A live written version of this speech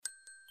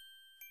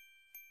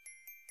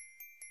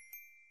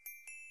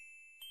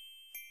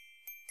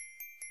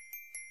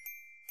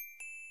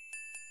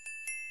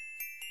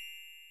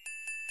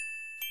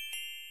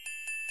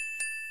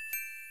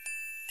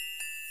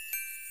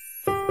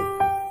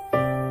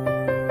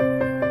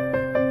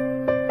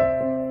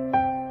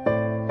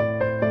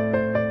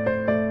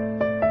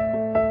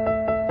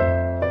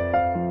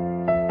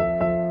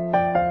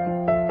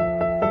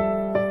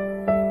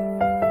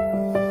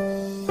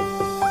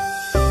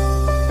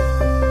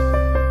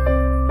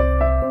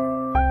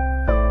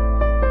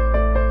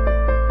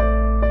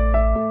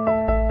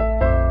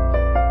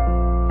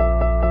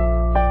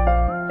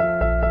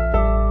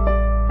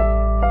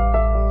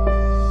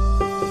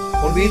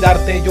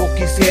olvidarte yo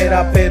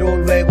quisiera, pero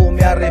luego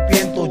me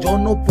arrepiento. Yo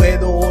no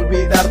puedo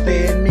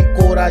olvidarte, en mi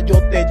cora yo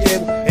te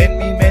llevo, en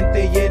mi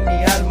mente y en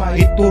mi alma,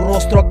 y tu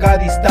rostro acá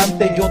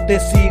distante yo te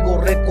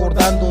sigo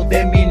recordando.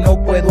 De mí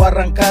no puedo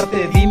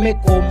arrancarte, dime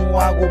cómo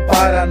hago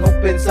para no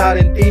pensar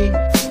en ti.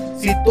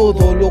 Si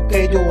todo lo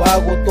que yo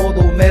hago,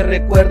 todo me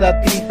recuerda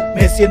a ti.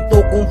 Me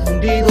siento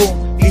confundido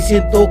y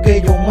siento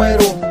que yo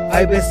muero.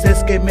 Hay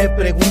veces que me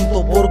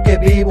pregunto por qué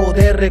vivo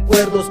de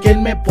recuerdos.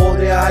 ¿Quién me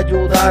podría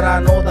ayudar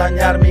a no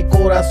dañar mi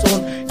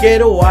corazón?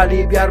 Quiero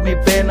aliviar mi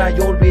pena y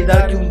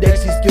olvidar que un día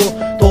existió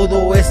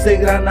todo ese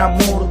gran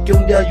amor que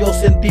un día yo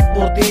sentí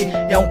por ti.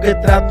 Y aunque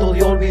trato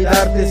de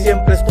olvidarte,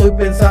 siempre estoy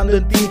pensando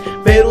en ti,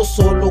 pero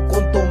solo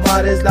con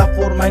tomar es la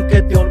forma en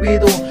que te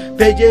olvido.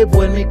 Te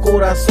llevo en mi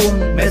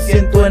corazón, me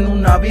siento en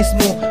un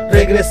abismo.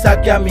 Regresa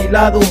aquí a mi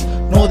lado,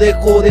 no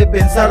dejo de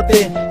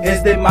pensarte.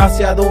 Es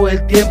demasiado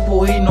el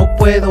tiempo y no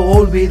puedo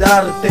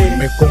olvidarte.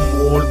 Dime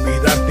cómo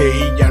olvidarte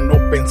y ya no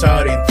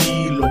pensar en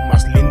ti. Lo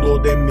más lindo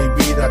de mi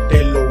vida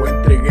te lo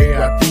entregué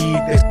a ti.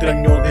 Te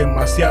extraño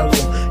demasiado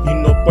y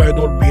no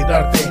puedo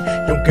olvidarte.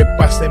 Y aunque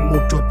pase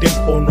mucho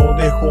tiempo no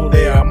dejo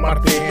de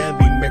amarte.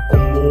 Dime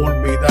cómo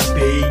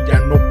olvidarte y ya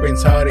no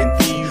pensar en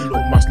ti. Lo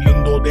más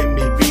lindo de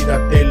mi vida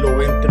te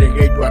lo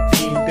entregué yo a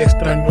ti. Te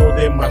extraño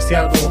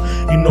demasiado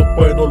y no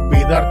puedo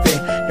olvidarte.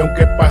 Y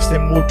aunque pase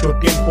mucho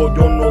tiempo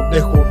yo no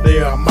dejo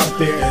de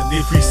amarte. Es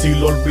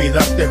difícil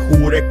olvidarte,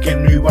 juré que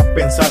no iba a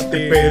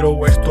pensarte,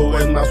 pero esto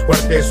es más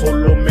fuerte.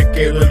 Solo me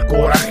quedó el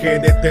coraje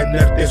de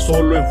tenerte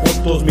solo en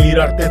fotos,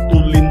 mirarte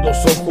tus lindos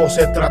ojos.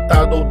 He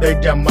tratado de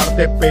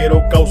llamarte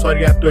pero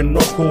causaría tu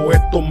enojo. He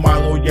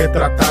tomado y he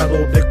tratado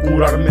de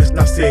curarme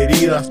estas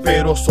heridas,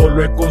 pero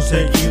solo he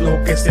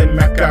conseguido que se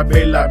me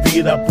acabe la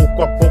vida.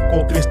 Poco a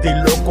poco, triste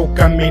y loco,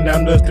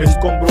 caminando entre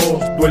escombros.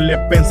 Duele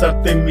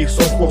pensarte en mis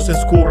ojos,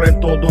 escurren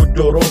todos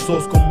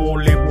llorosos. ¿Cómo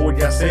le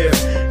voy a hacer?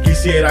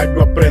 Quisiera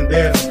yo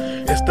aprender.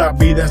 Esta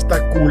vida está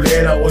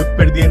culera, hoy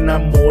perdí en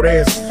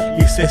amores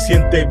y se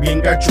siente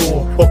bien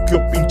gacho. Oh, qué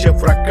pinche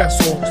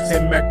fracaso, se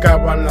me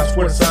acaban las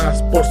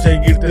fuerzas por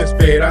seguirte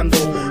esperando.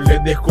 Le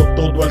dejo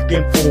todo al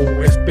tiempo,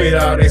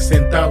 esperaré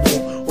sentado.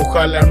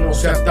 Ojalá no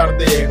sea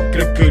tarde,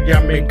 creo que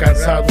ya me he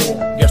cansado.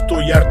 Ya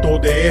estoy harto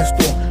de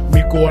esto,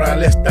 mi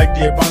coral está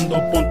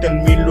llevando. Ponte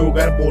en mi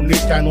lugar,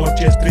 bonita,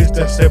 noches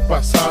tristes he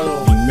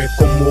pasado. Dime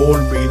cómo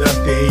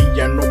olvidarte y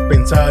ya no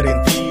pensar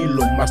en ti.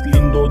 Lo más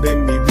lindo de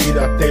mi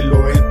vida te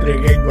lo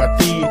entregué yo a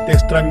ti. Te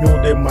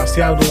extraño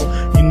demasiado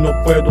y no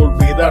puedo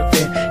olvidarte.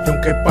 Y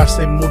aunque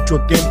pase mucho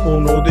tiempo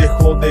no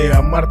dejo de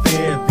amarte.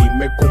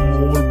 Dime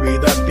cómo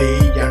olvidarte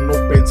y ya no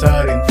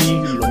pensar en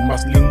ti. Lo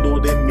más lindo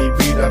de mi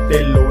vida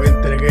te lo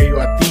entregué yo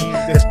a ti.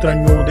 Te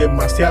extraño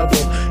demasiado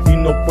y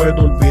no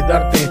puedo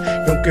olvidarte.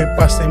 Y aunque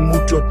pase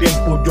mucho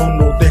tiempo yo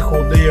no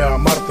dejo de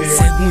amarte.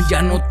 Según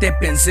ya no te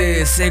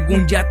pensé,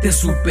 según ya te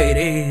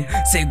superé.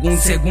 Según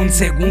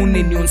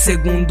y ni un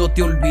segundo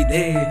te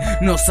olvidé.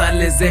 No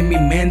sales de mi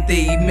mente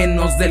y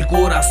menos del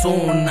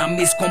corazón. A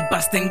mis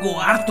compas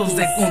tengo hartos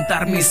de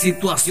contar mi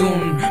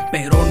situación,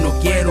 pero no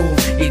quiero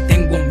y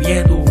tengo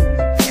miedo.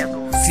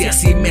 Si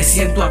así me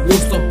siento a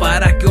gusto,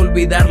 ¿para qué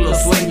olvidar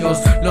los sueños?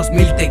 Los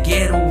 1000 te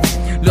quiero,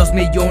 los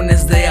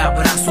millones de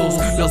abrazos,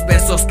 los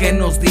besos que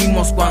nos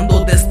dimos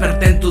cuando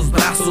desperté en tus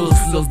brazos,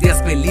 los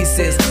días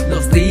felices,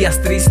 los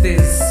días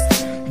tristes.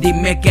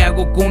 Dime qué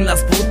hago con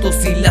las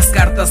fotos y las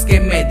cartas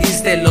que me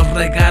diste, los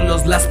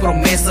regalos, las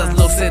promesas,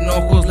 los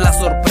enojos, las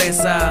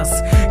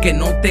sorpresas. Que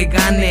no te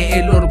gane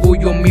el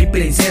orgullo, mi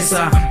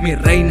princesa, mi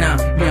reina,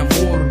 mi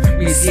amor,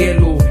 mi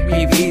cielo,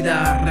 mi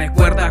vida.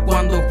 Recuerda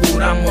cuando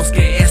juramos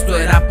que esto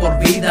era por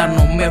vida.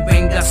 No me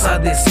vengas a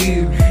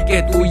decir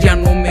que tú ya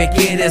no me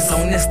quieres,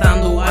 aún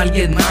estando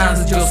alguien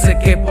más. Yo sé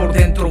que por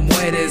dentro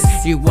mueres,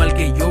 igual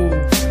que yo.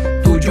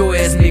 Tuyo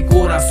es mi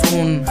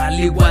corazón, al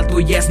igual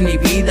tuya es mi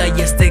vida y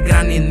este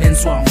gran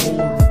inmenso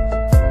amor.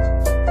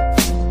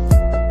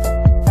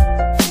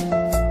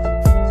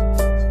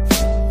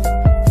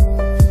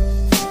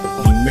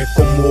 Dime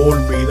cómo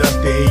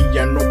olvidarte y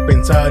ya no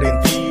pensar en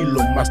ti.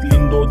 Lo más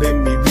lindo de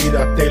mi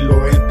vida te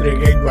lo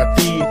entregué yo a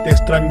ti. Te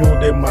extraño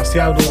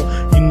demasiado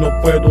y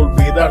no puedo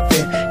olvidarte.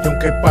 Y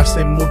aunque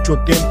pase mucho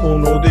tiempo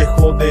no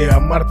dejo de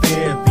amarte.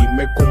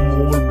 Dime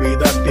cómo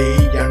olvidarte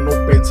y ya no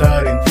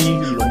pensar en ti.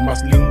 Lo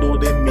más lindo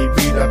de mi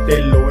vida te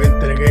lo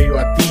entregué yo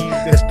a ti.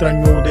 Te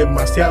extraño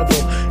demasiado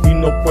y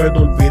no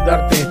puedo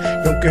olvidarte.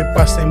 Y aunque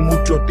pase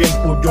mucho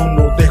tiempo yo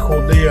no dejo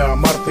de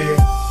amarte.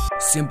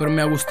 Siempre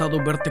me ha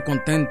gustado verte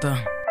contenta,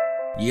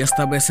 y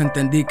esta vez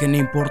entendí que no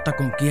importa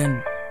con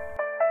quién,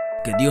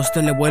 que Dios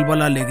te le vuelva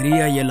la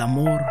alegría y el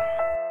amor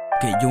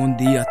que yo un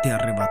día te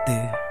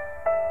arrebaté,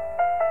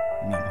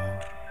 mi amor.